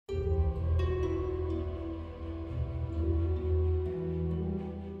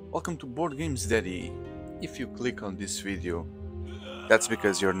Welcome to Board Games Daddy. If you click on this video, that's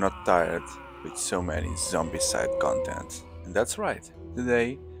because you're not tired with so many Zombicide content. And that's right,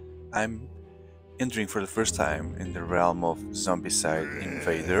 today I'm entering for the first time in the realm of Zombicide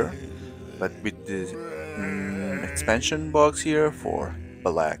Invader, but with the expansion box here for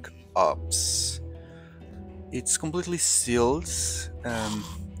Black Ops. It's completely sealed,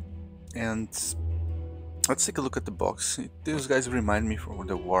 and let's take a look at the box. These guys remind me from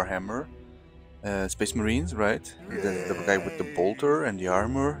the Warhammer Space Marines, right? The guy with the bolter and the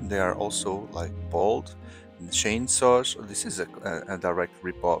armor, they are also like bolt and chainsaws. This is a direct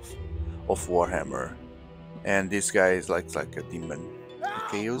ripoff of Warhammer, and this guy is like a demon, a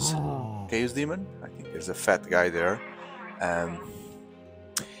chaos demon. I think there's a fat guy there, um,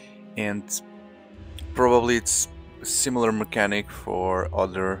 and probably it's a similar mechanic for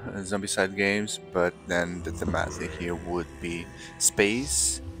other Zombicide games, but then the thematic here would be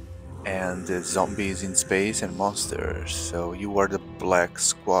space and zombies in space and monsters. So you are the black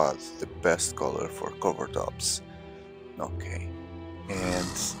squad, the best color for cover tops. Okay,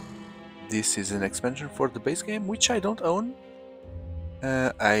 and this is an expansion for the base game, which I don't own.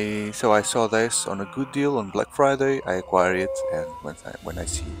 I saw this on a good deal on Black Friday. I acquired it, and when I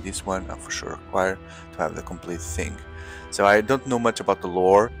see this one, I for sure acquire to have the complete thing. So I don't know much about the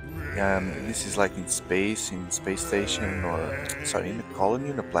lore. This is like in space station, or sorry, in a colony,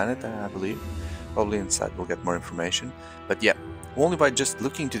 on a planet, I believe. Probably inside we'll get more information. But yeah, only by just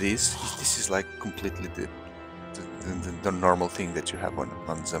looking to this is like completely the normal thing that you have on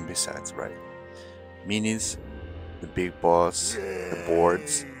Zombicides, right? Minis, the big boss, the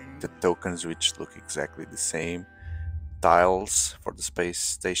boards, the tokens which look exactly the same, tiles for the space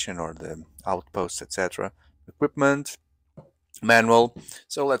station or the outpost, etc. Equipment, manual.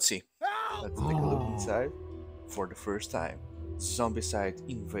 So let's see. Let's take a look inside for the first time. Zombicide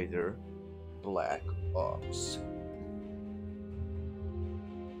Invader Black Ops.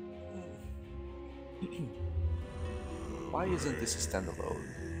 Why isn't this a standalone?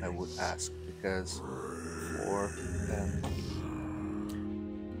 I would ask, because for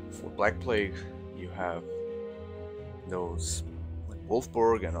Black Plague you have those like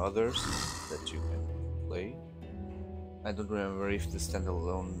Wolfborg and others that you can play. I don't remember if the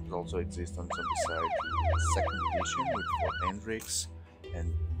standalone also exists on Zombicide second edition with Fort Hendricks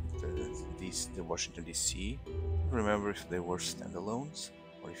and the Washington DC. I don't remember if they were standalones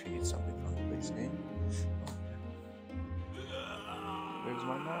or if you need something from the base game. Where's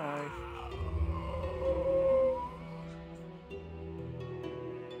my knife?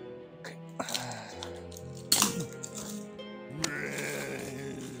 Okay.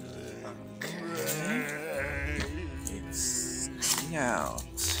 It's coming out.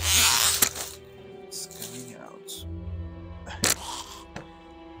 It's coming out.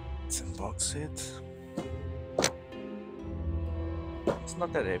 Let's unbox it. It's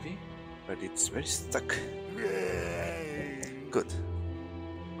not that heavy, but it's very stuck. Good.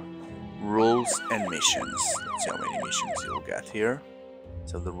 Rules and missions. Let's see how many missions you'll get here.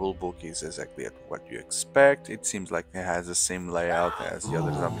 So the rule book is exactly what you expect. It seems like it has the same layout as the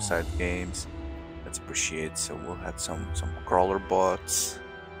other Zombicide games. Let's appreciate. So we'll have some crawler bots,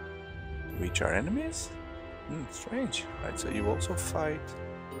 which are enemies. Strange, right? So you also fight.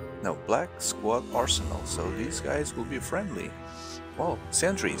 No, Black Squad Arsenal. So these guys will be friendly. Oh,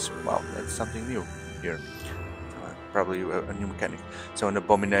 sentries. Wow, that's something new here. Probably a new mechanic. So an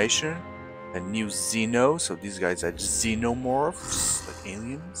abomination, a new Xeno. So these guys are xenomorphs, like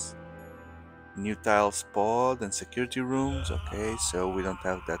aliens. New tile spot and security rooms. Okay, so we don't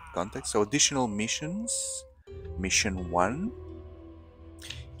have that context. So additional missions. Mission 1,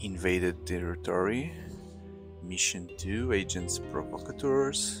 invaded territory. Mission 2, agents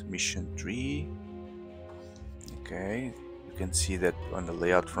provocateurs. Mission 3. Okay, you can see that on the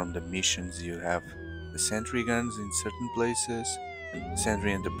layout from the missions you have the sentry guns in certain places, the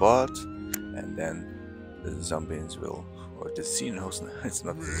sentry and the bot, and then the zombies will, or the Xenos, it's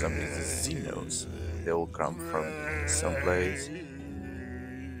not the zombies, the Xenos, they will come from someplace.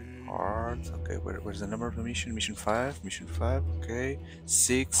 Hard, okay, where's the number of the mission? Mission 5, okay,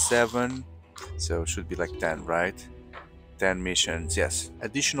 6, 7, so it should be like 10, right? 10 missions, yes,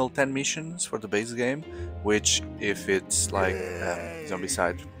 additional 10 missions for the base game, which if it's like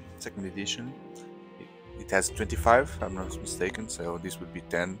Zombicide 2nd edition, it has 25, if I'm not mistaken, so this would be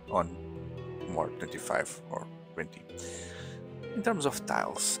 10 on more 25 or 20. In terms of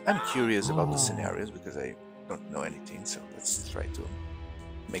tiles, I'm curious about the scenarios because I don't know anything, so let's try to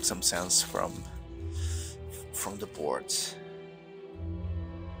make some sense from the boards.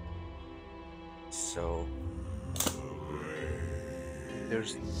 So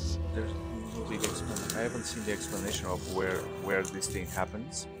there's no big explanation. I haven't seen the explanation of where this thing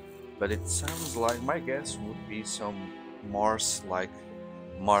happens, but it sounds like my guess would be some Mars-like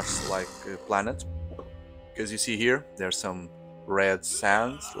planet, because you see here there's some red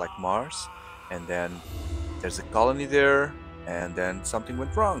sands like Mars, and then there's a colony there, and then something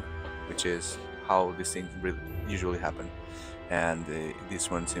went wrong, which is how these things really usually happen. And this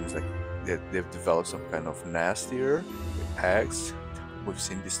one seems like they've developed some kind of nest here with eggs. We've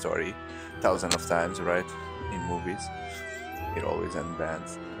seen this story thousands of times, right? In movies, it always ends bad.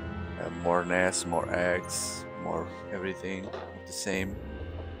 More nests, more eggs, more everything the same.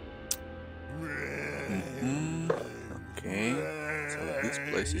 Okay, so this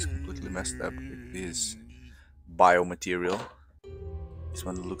place is completely messed up with this biomaterial. This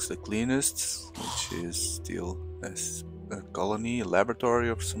one looks the cleanest, which is still a colony, a laboratory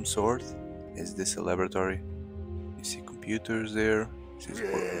of some sort. Is this a laboratory? You see computers there.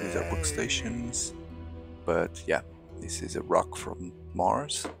 These are workstations. But yeah, this is a rock from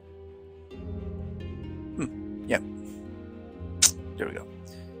Mars. Yeah. There we go.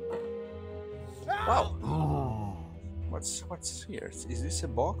 Wow. What's here? Is this a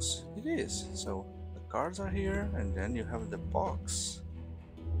box? It is. So the cards are here, and then you have the box.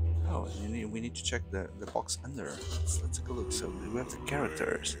 Oh, we need to check the box under. Let's take a look. So we have the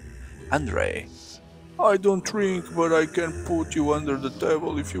characters. Andre. I don't drink, but I can put you under the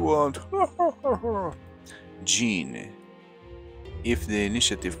table if you want. Gene. If the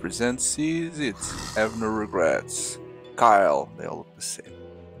initiative presents sees it, have no regrets. Kyle. They all look the same.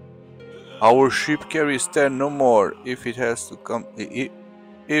 Our ship carries 10, no more. If it has to come,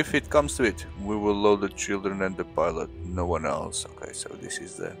 if it comes to it, we will load the children and the pilot. No one else. Okay, so this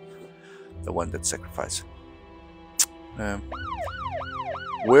is the one that sacrificed.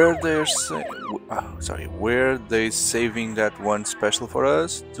 Were they saving that one special for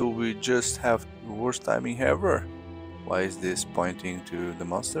us? Do we just have the worst timing ever? Why is this pointing to the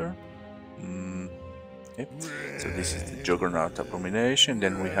monster? Okay. So this is the Juggernaut abomination.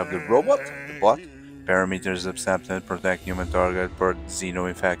 Then we have the robot, the bot. Parameters accepted, protect human target per Xeno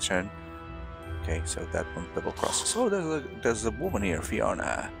infection. Okay, so that one double crosses. Oh, there's a woman here,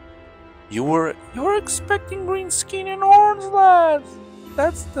 Fiona. You were expecting green skin and horns, lads.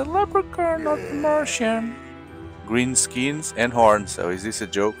 That's the leprechaun, not the Martian. Green skins and horns. So is this a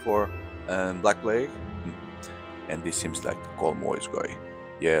joke for Black Plague? And this seems like the Colmoy's guy.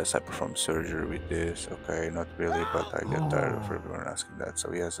 Yes, I perform surgery with this. Okay, not really, but I get tired of everyone asking that.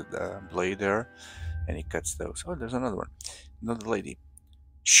 So he has a blade there, and he cuts those. Oh, there's another one. Another lady.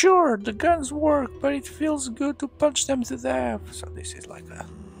 Sure, the guns work, but it feels good to punch them to death. So this is like a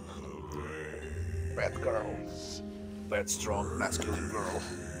bad girl. Bad, strong, masculine girl.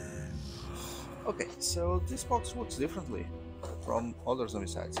 Okay, so this box works differently from other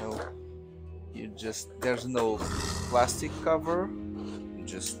Zombicide. So there's no plastic cover. You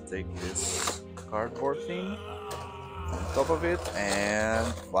just take this cardboard thing on top of it,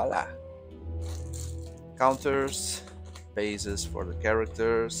 and voila. Counters, bases for the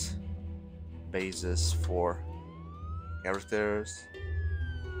characters, bases for characters,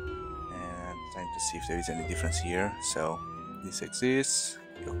 and trying to see if there is any difference here. So this exists.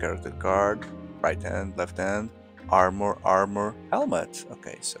 Your character card, right hand, left hand, armor, helmet.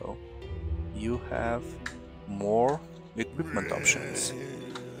 Okay, so you have more equipment options.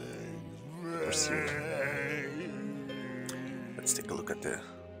 Let's take a look at our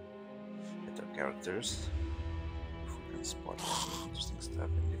characters. If we can spot any interesting stuff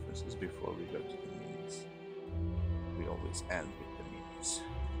and differences before we go to the memes. We always end with the memes.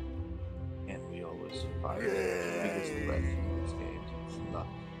 And we always survive. The biggest threat in this game is not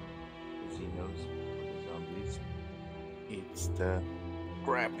the Xenos or the zombies. It's the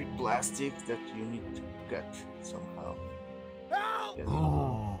crappy plastic that you need to cut somehow.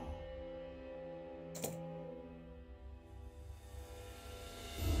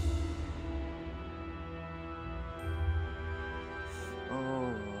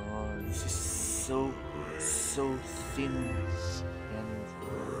 Oh, this is so thin and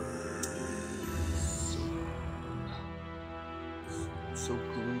so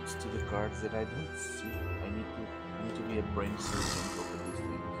glued to the cards that I don't see. I need to be a brain surgeon to open these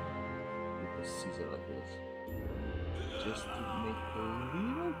things with a scissor like this, just to make a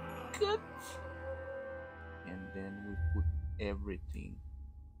little cut, and then we put everything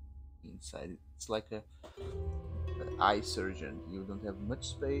inside it. It's like an eye surgeon. You don't have much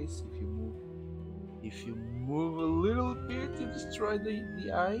space. If you move a little bit, you destroy the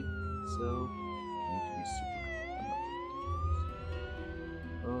eye. So you need to be super.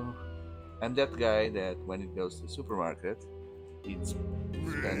 Oh, I'm that guy that when it goes to the supermarket, it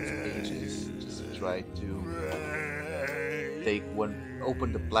spends pages just try to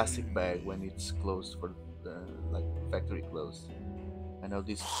open the plastic bag when it's closed for the like factory closed. I know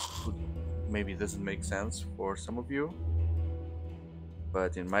this maybe doesn't make sense for some of you,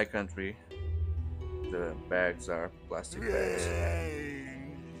 but in my country the bags are plastic bags,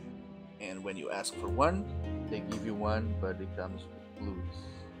 and when you ask for one they give you one, but it comes loose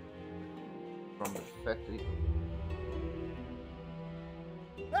from the factory.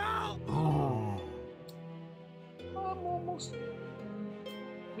 I'm almost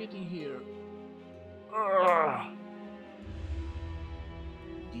getting here.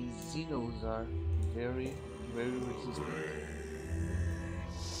 These Xenos are very, very resistant.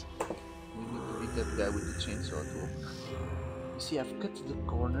 We need to beat that guy with the chainsaw tool. You see, I've cut to the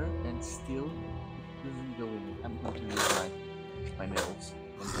corner and still it doesn't go in. I'm going to use my nails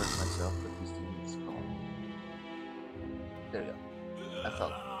and hurt myself, but this thing is gone. There you go.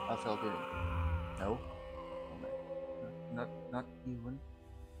 I felt it. No? Oh, not even.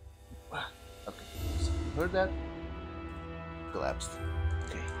 Okay, so you heard that? Collapsed.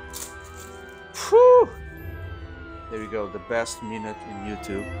 Okay. Whew! There we go, the best minute in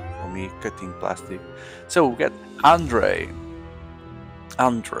YouTube for me cutting plastic. So we got Andre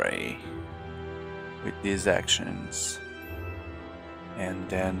with these actions, and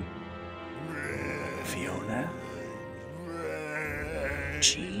then Fiona,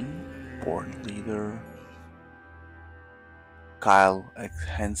 Jean, born leader, Kyle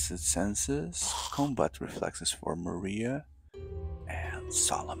enhanced senses, combat reflexes for Maria, and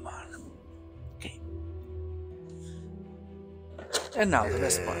Solomon. Okay. And now the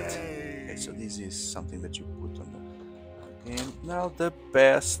best part. Okay, so this is something that you put on the game. Now the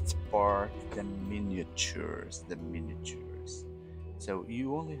best part, the miniatures. So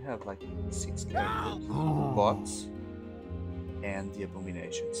you only have like 6 characters, bots, and the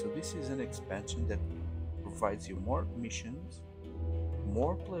Abomination. So this is an expansion that provides you more missions,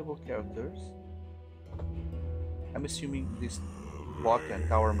 more playable characters. I'm assuming this bot and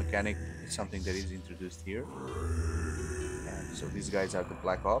tower mechanic is something that is introduced here. And so these guys are the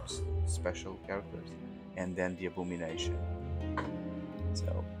Black Ops, special characters, and then the Abomination.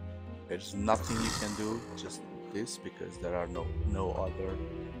 So there's nothing you can do, just this, because there are no other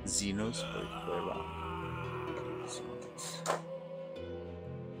Xenos for you to play around. So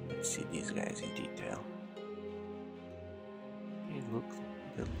let's see these guys in detail. Hey, look,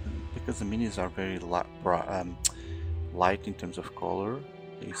 because the minis are very light in terms of color,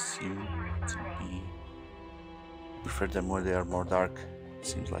 they seem to be. I prefer them where they are more dark. It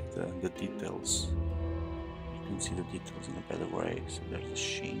seems like the details. You can see the details in a better way. So there's a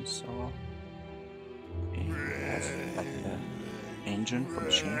chainsaw. Okay, it has like the engine from the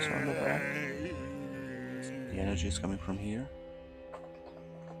chainsaw on the back. So the energy is coming from here.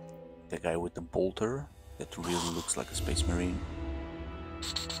 The guy with the bolter that really looks like a space marine.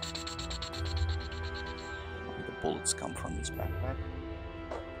 The bullets come from this backpack.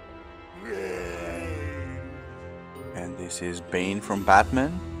 And this is Bane from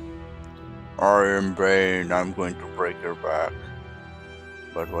Batman. I am Bane, I'm going to break your back.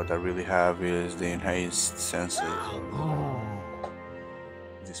 But what I really have is the enhanced senses.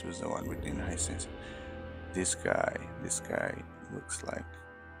 This was the one with the enhanced senses. This guy looks like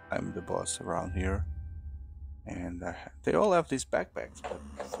I'm the boss around here. And they all have these backpacks, but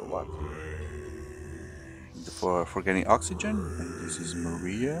for what? For getting oxygen. And this is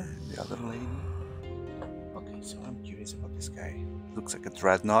Maria, the other lady. Okay, so I'm curious about this guy. Looks like a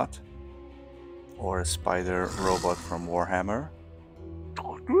dreadnought or a spider robot from Warhammer.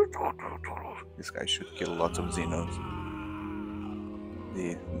 This guy should kill lots of Xenos.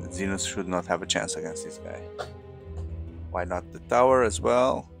 The Xenos should not have a chance against this guy. Why not the tower as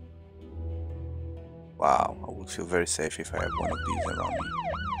well? Wow, I would feel very safe if I have one of these around me,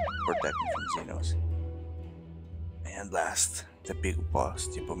 protecting from Xenos. And last, the big boss,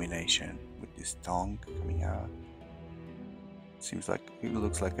 the Abomination, with this tongue coming out. Seems like it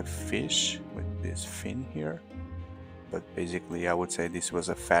looks like a fish with this fin here, but basically I would say this was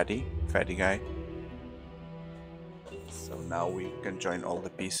a fatty guy. So now we can join all the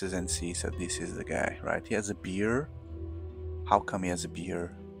pieces and see. So this is the guy, right? He has a beer. How come he has a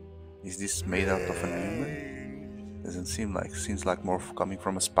beer? Is this made out of an human? Doesn't seem like. Seems like more coming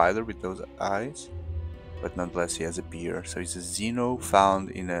from a spider with those eyes. But nonetheless, he has a beer. So he's a Xeno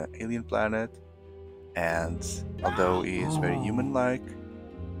found in an alien planet. And although he is very human-like,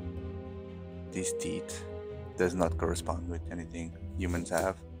 these teeth does not correspond with anything humans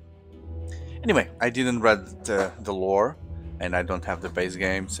have. Anyway, I didn't read the lore, and I don't have the base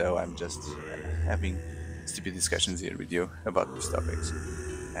game, so I'm just having stupid discussions here with you about these topics.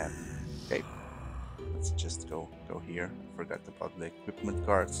 Okay, let's just go here. Forgot about the equipment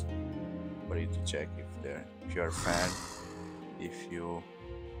cards for you to check if you're a fan, if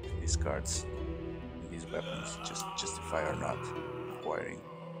these cards, these weapons just justify or not acquiring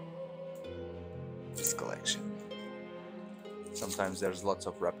this collection. Sometimes there's lots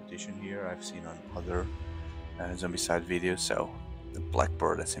of repetition here. I've seen on other Zombicide videos. So the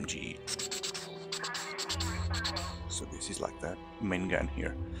Blackbird SMG. So this is like the main gun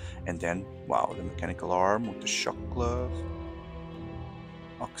here, and then wow, the mechanical arm with the shock glove,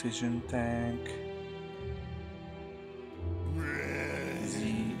 oxygen tank,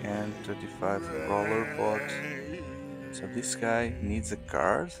 ZN35 crawler bot. So this guy needs a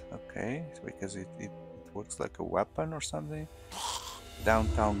card, okay, because it works like a weapon or something.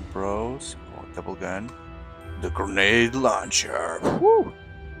 Downtown Bros, double gun, the grenade launcher. Woo!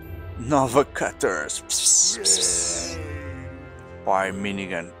 Nova cutters. Pyre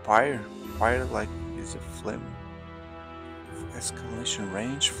minigun. Pyre like is a flame escalation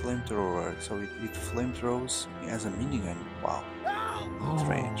range flamethrower. So it flamethrows as a minigun. Wow, that's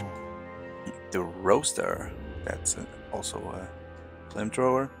range. The roaster. That's also a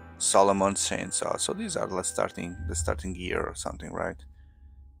flamethrower. Solomon's chainsaw. So these are the starting gear or something, right?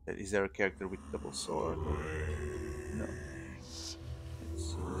 Is there a character with double sword? No.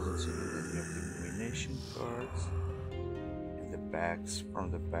 Let's see. Then you have the illumination cards. And the bags. From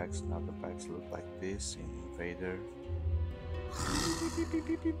the bags, now the bags look like this in Invader.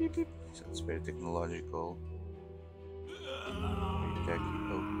 So it's very technological. Tech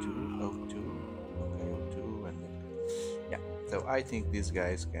O2. Okay, O2 and then, yeah. So I think these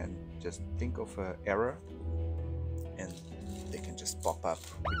guys can just think of an era and they can just pop up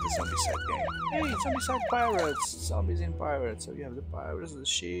with the Zombicide game. Hey, Zombicide pirates! Zombies in pirates. So you have the pirates, the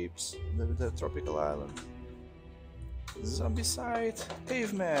ships, the tropical island. Zombicide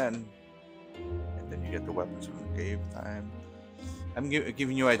caveman. And then you get the weapons from the cave time. I'm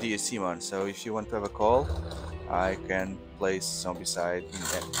giving you ideas, Simon. So if you want to have a call, I can place Zombicide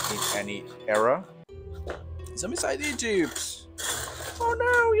in any era. Zombicide Egypt! Oh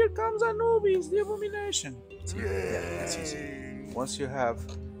no, here comes Anubis, the abomination! Yeah, that's easy. Once you have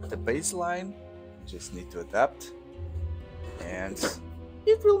the baseline, you just need to adapt, and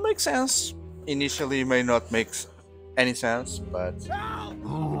it will make sense. Initially, it may not make any sense, but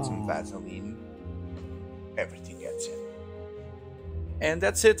with some Vaseline, everything gets in. And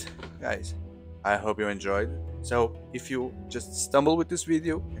that's it, guys. I hope you enjoyed. So if you just stumble with this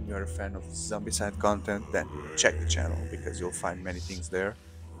video and you're a fan of Zombicide content, then check the channel because you'll find many things there.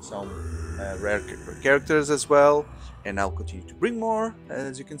 Some rare characters as well, and I'll continue to bring more.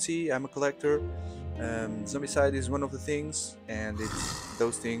 As you can see, I'm a collector. Zombicide is one of the things, and it's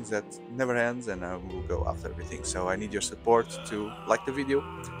those things that never ends, and I will go after everything. So I need your support to like the video,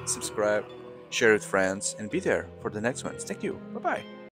 subscribe, share with friends, and be there for the next ones. Thank you. Bye-bye.